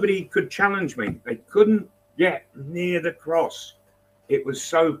 and nobody could challenge me. They couldn't get near the cross. It was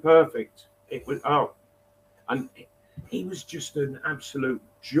so perfect. It was and he was just an absolute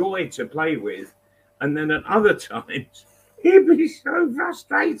joy to play with, and then at other times. He'd be so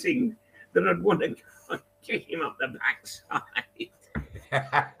frustrating that I'd want to go and kick him up the backside.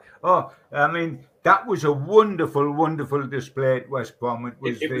 Oh, I mean, that was a wonderful, wonderful display at West Brom. It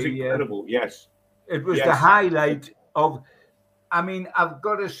was incredible, yes. It was the highlight of, I mean, I've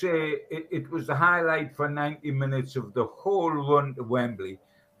got to say, it was the highlight for 90 minutes of the whole run to Wembley.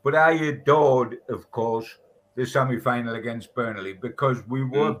 But I adored, of course, the semi-final against Burnley because we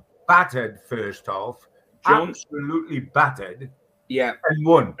were battered first half. John, absolutely battered. Yeah. And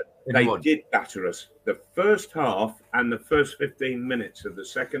won. They did batter us. The first half and the first 15 minutes of the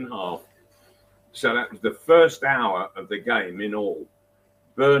second half. So that was the first hour of the game in all.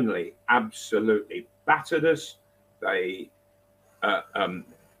 Burnley absolutely battered us. They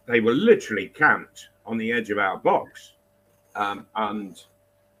were literally camped on the edge of our box. And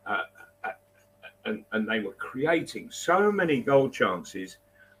they were creating so many goal chances.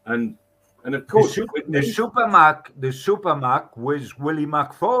 And of course, the supermark was Willie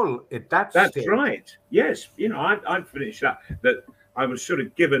McFall at that stage. That's right. Yes, you know, I'd finished that I was sort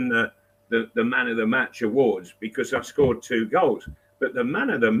of given the man of the match awards because I scored 2 goals. But the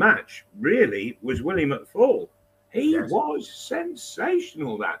man of the match really was Willie McFall. He was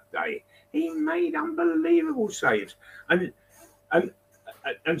sensational that day. He made unbelievable saves, and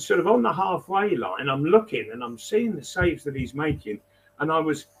sort of on the halfway line, I'm looking and I'm seeing the saves that he's making, and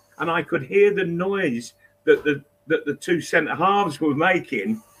I could hear the noise that the 2 centre halves were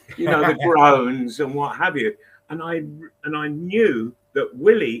making, you know, the groans and what have you. And I knew that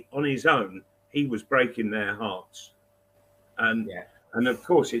Willie on his own, he was breaking their hearts. And of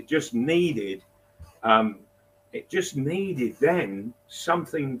course it just needed then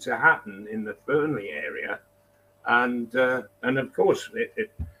something to happen in the Burnley area. And of course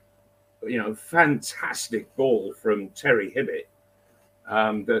it you know, fantastic ball from Terry Hibbitt.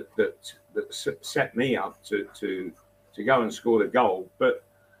 That set me up to to go and score the goal. But,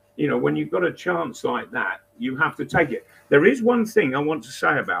 you know, when you've got a chance like that, you have to take it. There is one thing I want to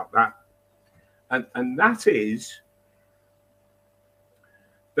say about that, and that is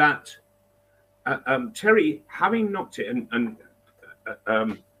that Terry, having knocked it, and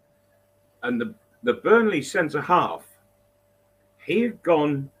the Burnley centre half, he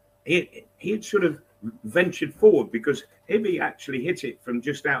had sort of ventured forward because Hibby actually hit it from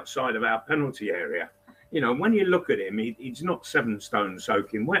just outside of our penalty area. You know, when you look at him, he's not 7 stone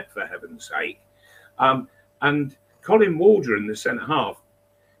soaking wet, for heaven's sake. And Colin Waldron, the centre half,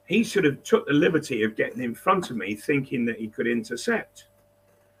 he sort of took the liberty of getting in front of me, thinking that he could intercept.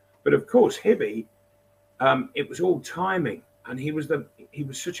 But of course, Hibby, it was all timing, and he was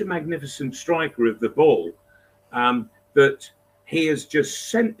such a magnificent striker of the ball that he has just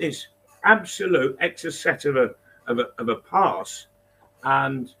sent this absolute excess of a pass,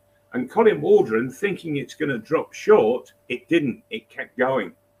 and Colin Waldron, thinking it's going to drop short, it didn't. It kept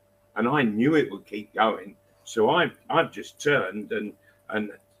going, and I knew it would keep going. So I've just turned,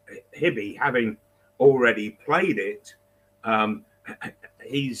 and Hibby, having already played it, I'm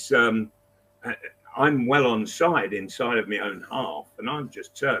well inside of my own half, and I've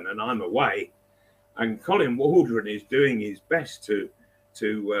just turned and I'm away, and Colin Waldron is doing his best to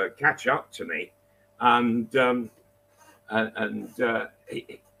catch up to me, and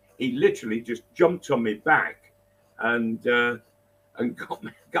he literally just jumped on me back and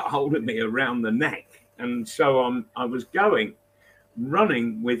got hold of me around the neck, and so I was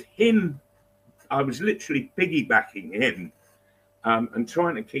running with him. I was literally piggybacking him. And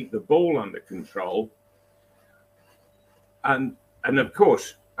trying to keep the ball under control. And of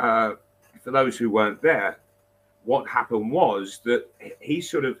course, for those who weren't there, what happened was that he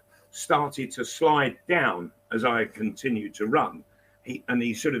sort of started to slide down as I continued to run.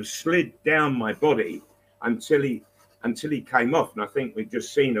 He sort of slid down my body until he came off. And I think we've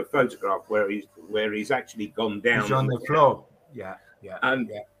just seen a photograph where he's actually gone down. He's on the floor. Yeah.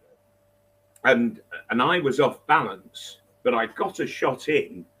 And I was off balance. But I got a shot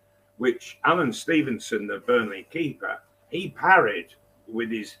in, which Alan Stevenson, the Burnley keeper, he parried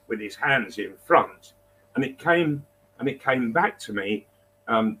with his hands in front, and it came back to me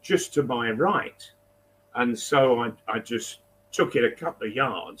just to my right, and so I just took it a couple of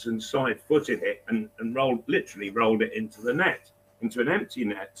yards and side-footed it and rolled it into the net, into an empty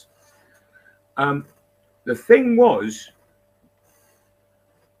net. The thing was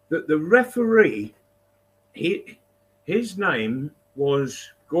that the referee, his name was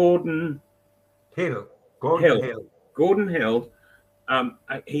Gordon Hill. Gordon Hill.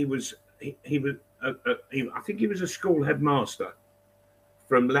 He was. I think he was a school headmaster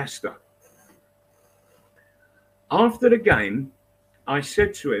from Leicester. After the game, I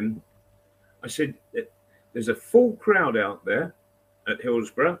said to him, "There's a full crowd out there at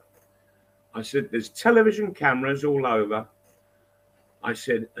Hillsborough." I said, "There's television cameras all over." I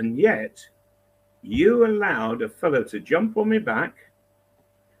said, "And yet, you allowed a fellow to jump on my back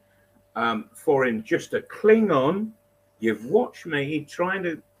for him just to cling on. You've watched me trying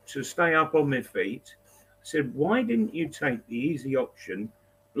to stay up on my feet." I said, "Why didn't you take the easy option,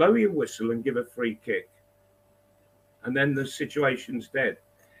 blow your whistle and give a free kick? And then the situation's dead."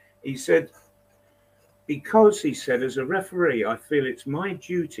 He said, "Because," he said, "as a referee, I feel it's my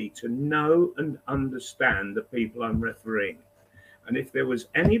duty to know and understand the people I'm refereeing. And if there was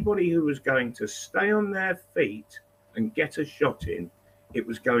anybody who was going to stay on their feet and get a shot in, it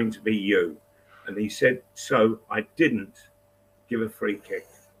was going to be you." And he said, "So I didn't give a free kick."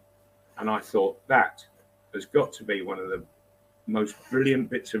 And I thought, that has got to be one of the most brilliant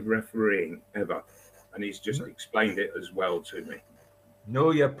bits of refereeing ever. And he's just explained it as well to me.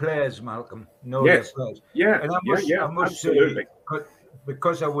 Know your players, Malcolm. Know your players. Yeah, and I must absolutely. Say,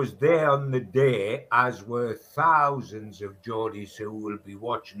 because I was there on the day, as were thousands of Geordies who will be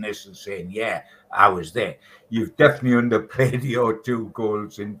watching this and saying, "Yeah, I was there." You've definitely underplayed your 2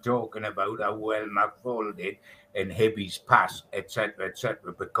 goals in talking about how well McFall did and Hibby's pass,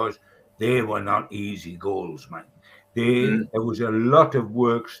 etc., because they were not easy goals, man. There was a lot of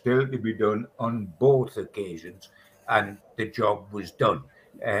work still to be done on both occasions, and the job was done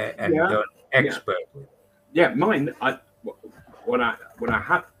done expertly. Yeah, mine.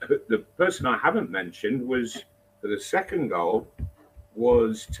 The person I haven't mentioned was, for the second goal,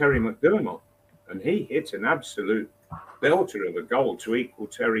 was Terry McDermott, and he hit an absolute belter of a goal to equal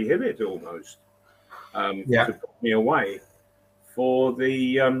Terry Hibbett almost, to put me away for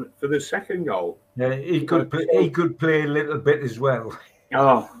the second goal. Yeah, he could play a little bit as well.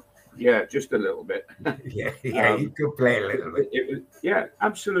 Oh, yeah, just a little bit. yeah, he could play a little bit. It was,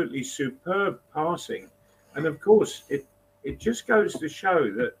 absolutely superb passing. And of course, it just goes to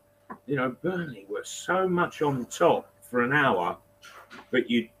show that, you know, Burnley were so much on top for an hour, but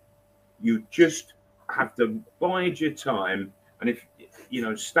you just have to bide your time, and if you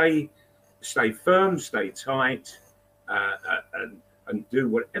know, stay firm, stay tight, and do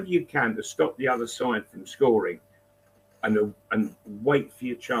whatever you can to stop the other side from scoring, and wait for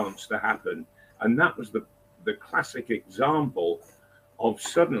your chance to happen. And that was the classic example of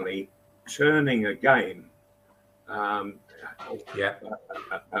suddenly turning a game.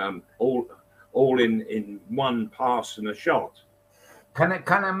 All in one pass and a shot. Can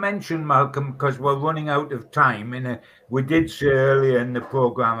I mention, Malcolm, because we're running out of time, and we did say earlier in the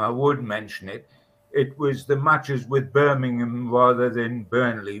programme, I would mention it, it was the matches with Birmingham rather than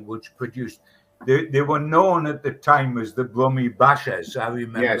Burnley which produced, they were known at the time as the Brummie Bashers, I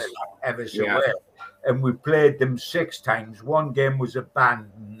remember that ever so well, and we played them 6 times. One game was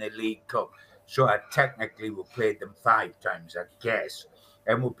abandoned in the League Cup, so technically we played them 5 times, I guess,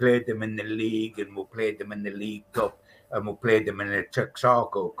 and we played them in the League, and we played them in the League Cup, and we played them in the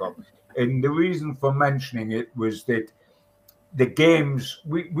Texaco Cup. And the reason for mentioning it was that the games,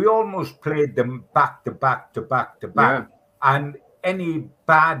 we almost played them back to back to back to back. Yeah. And any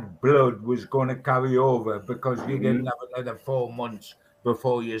bad blood was going to carry over because you didn't have another 4 months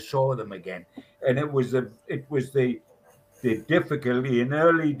before you saw them again. And it was the difficulty. In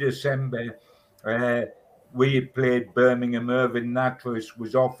early December, we had played Birmingham. Irvin Nattrass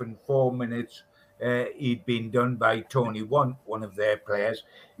was often 4 minutes. He'd been done by Tony One of their players.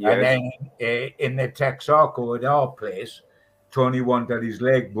 Yes. And then in the Texaco at our place, Tony One had his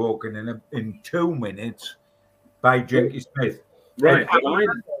leg broken in 2 minutes by Jinky Smith. Right.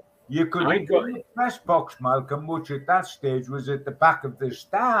 You could go in the press box, Malcolm, which at that stage was at the back of the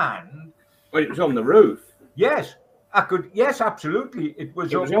stand. Well, it was on the roof. Yes. Yes, absolutely. It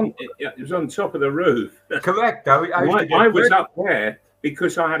was on top of the roof. Correct. I was up there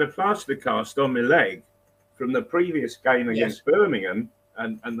because I had a plaster cast on my leg from the previous game against Birmingham,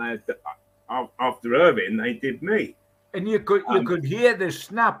 and they, after Irving, they did me. And you could hear the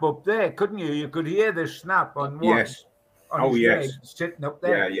snap up there, couldn't you? You could hear the snap on one. Yes. On his leg, sitting up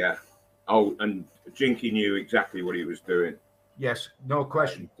there. Yeah. Oh, and Jinky knew exactly what he was doing. Yes, no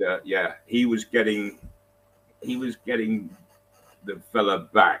question. And, he was getting the fella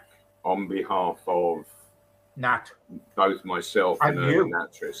back on behalf of Nat, both myself and Irvin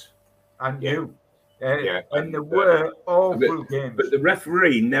Nattrass. And you. And there were awful games. But the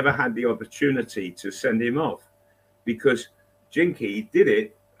referee never had the opportunity to send him off because Jinky did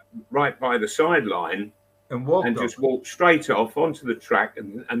it right by the sideline and just walked straight off onto the track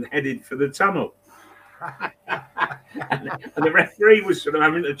and headed for the tunnel. and the referee was sort of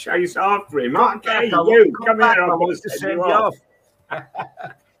having to chase after him. Okay, you come here, I want to send you off.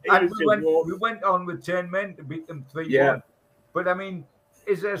 And we went on with 10 men to beat them 3-1. Yeah. But I mean,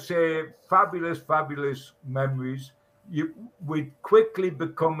 as I say, fabulous memories. We'd quickly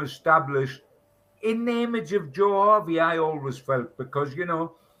become established in the image of Joe Harvey, I always felt, because, you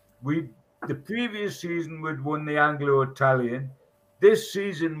know, the previous season we'd won the Anglo-Italian. This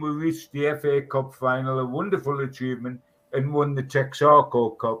season we reached the FA Cup final, a wonderful achievement, and won the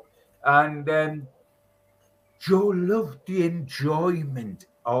Texaco Cup. And Joe loved the enjoyment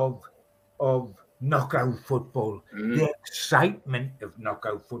of knockout football, the excitement of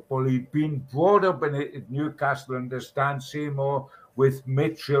knockout football. He'd been brought up at Newcastle under Stan Seymour with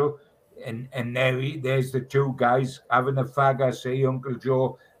Mitchell, and there's the 2 guys having a fag. I see Uncle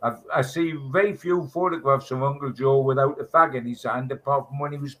Joe. I see very few photographs of Uncle Joe without a fag in his hand, apart from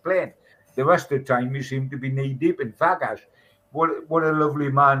when he was playing. The rest of the time, he seemed to be knee-deep in fag ash. What a lovely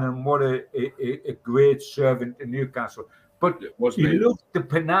man, and what a great servant in Newcastle. But he loved the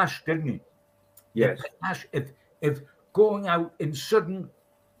panache, didn't he? Yes. The panache, if going out in sudden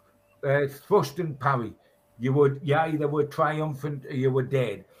thrust and parry, you either were triumphant or you were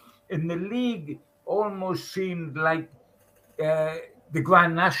dead. In the league, almost seemed like the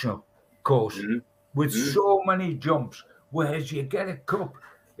Grand National course with so many jumps, whereas you get a cup,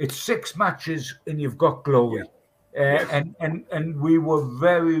 it's 6 matches and you've got glory. And we were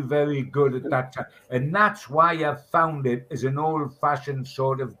very, very good at that time. And that's why I found it, as an old-fashioned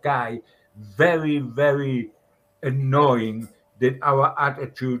sort of guy, very, very annoying that our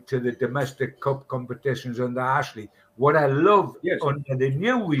attitude to the domestic cup competitions under Ashley. What I love under the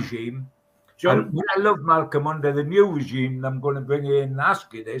new regime, and what I love, Malcolm, under the new regime, and I'm going to bring you in and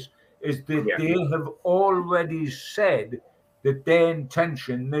ask you this, is that they have already said that their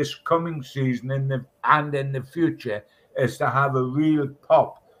intention this coming season and in the future is to have a real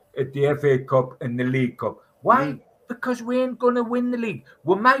pop at the FA Cup and the League Cup. Why? because we ain't going to win the league.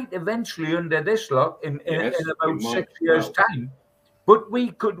 We might eventually under this lot in about 6 years' time. But we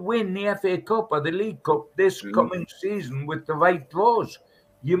could win the FA Cup or the League Cup this coming season with the right draws.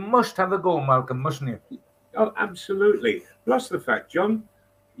 You must have a go, Malcolm, mustn't you? Oh, absolutely. Plus the fact, John,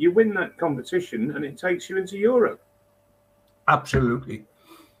 you win that competition and it takes you into Europe. Absolutely.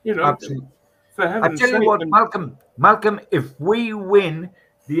 You know, absolutely. For heaven's sake. I tell you what, Malcolm, if we win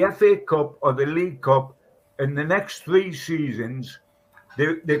the FA Cup or the League Cup in the next 3 seasons,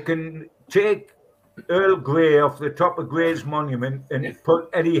 they can take Earl Grey off the top of Grey's monument and put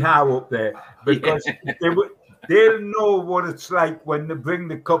Eddie Howe up there, because they'll know what it's like when they bring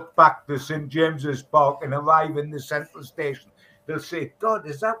the cup back to St. James's Park and arrive in the central station. They'll say, God,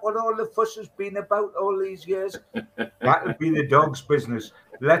 is that what all the fuss has been about all these years? That'll be the dog's business.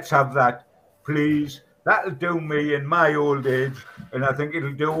 Let's have that, please. That'll do me in my old age, and I think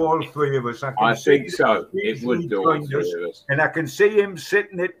it'll do all 3 of us. I think so. It would do all 3 of us. And I can see him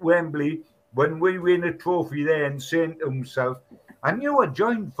sitting at Wembley when we win a trophy there and saying to himself, I knew I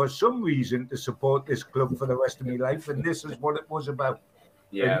joined for some reason to support this club for the rest of my life, and this is what it was about.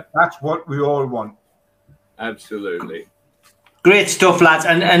 Yeah. And that's what we all want. Absolutely. Great stuff, lads.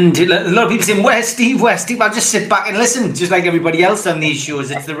 And a lot of people saying, where's Steve? Where's Steve? I'll just sit back and listen, just like everybody else on these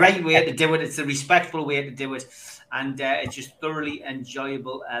shows. It's the right way to do it. It's the respectful way to do it. And it's just thoroughly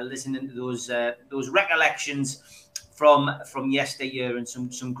enjoyable listening to those recollections from yesteryear and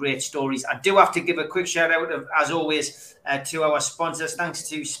some great stories. I do have to give a quick shout out, as always, to our sponsors. Thanks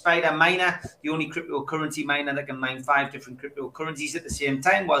to Spider Miner, the only cryptocurrency miner that can mine 5 different cryptocurrencies at the same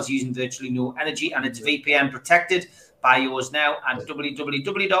time whilst using virtually no energy, and it's VPN protected. Buy yours now at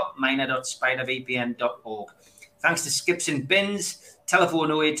www.miner.spidervpn.org. Thanks to Skips and Bins.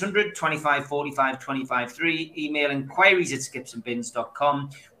 Telephone 0800 25 45 25 3. Email inquiries at skipsandbins.com.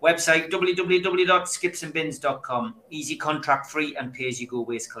 Website www.skipsandbins.com. Easy, contract free and pay-as-you-go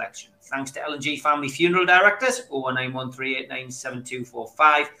waste collection. Thanks to L&G Family Funeral Directors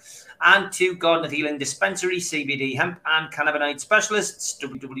 01913897245, and to Garden Healing Dispensary, CBD hemp and cannabinoid specialists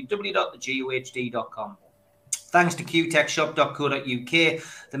www.thegohd.com. Thanks to qtechshop.co.uk,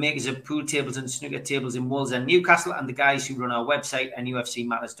 the makers of pool tables and snooker tables in Wolves and Newcastle, and the guys who run our website,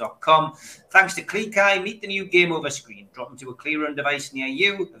 nufcmatters.com. Thanks to Cleekai, meet the new game over screen. Drop into a Clearrun device near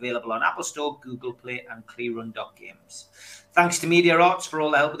you, available on Apple Store, Google Play, and clearrun.games. Thanks to Media Arts for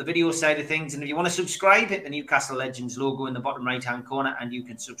all the help with the video side of things. And if you want to subscribe, hit the Newcastle Legends logo in the bottom right-hand corner, and you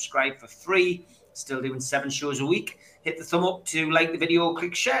can subscribe for free. Still doing 7 shows a week. Hit the thumb up to like the video,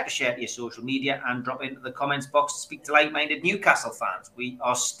 click share to share to your social media, and drop into the comments box to speak to like-minded Newcastle fans. We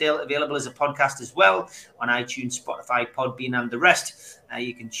are still available as a podcast as well on iTunes, Spotify, Podbean, and the rest.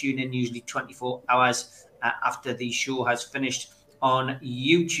 You can tune in usually 24 hours after the show has finished on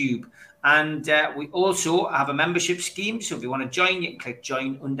YouTube. And we also have a membership scheme. So if you want to join, you can click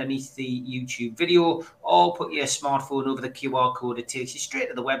join underneath the YouTube video, or put your smartphone over the QR code. It takes you straight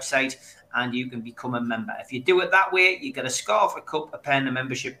to the website and you can become a member. If you do it that way, you get a scarf, a cup, a pen, a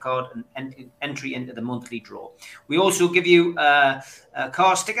membership card, and entry into the monthly draw. We also give you a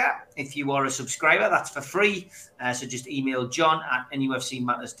car sticker if you are a subscriber. That's for free. So just email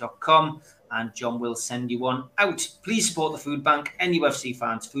john@nufcmatters.com. and John will send you one out. Please support the food bank, NUFC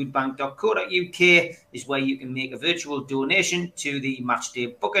fans. Foodbank.co.uk is where you can make a virtual donation to the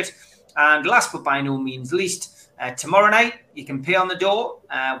Matchday Bucket. And last but by no means least, tomorrow night, you can pay on the door.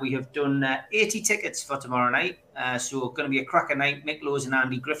 We have done 80 tickets for tomorrow night. So going to be a cracker night. Mick Lowes and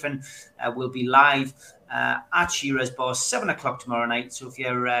Andy Griffin will be live at Shearer's Bar, 7 o'clock tomorrow night. So if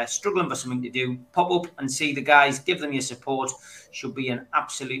you're struggling for something to do, pop up and see the guys, give them your support. Should be an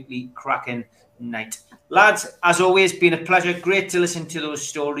absolutely cracking night. Lads, as always, been a pleasure. Great to listen to those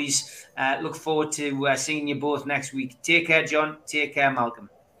stories. Look forward to seeing you both next week. Take care, John. Take care, Malcolm.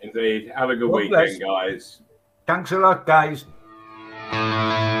 Indeed. Have a good weekend, guys. Thanks a lot, guys.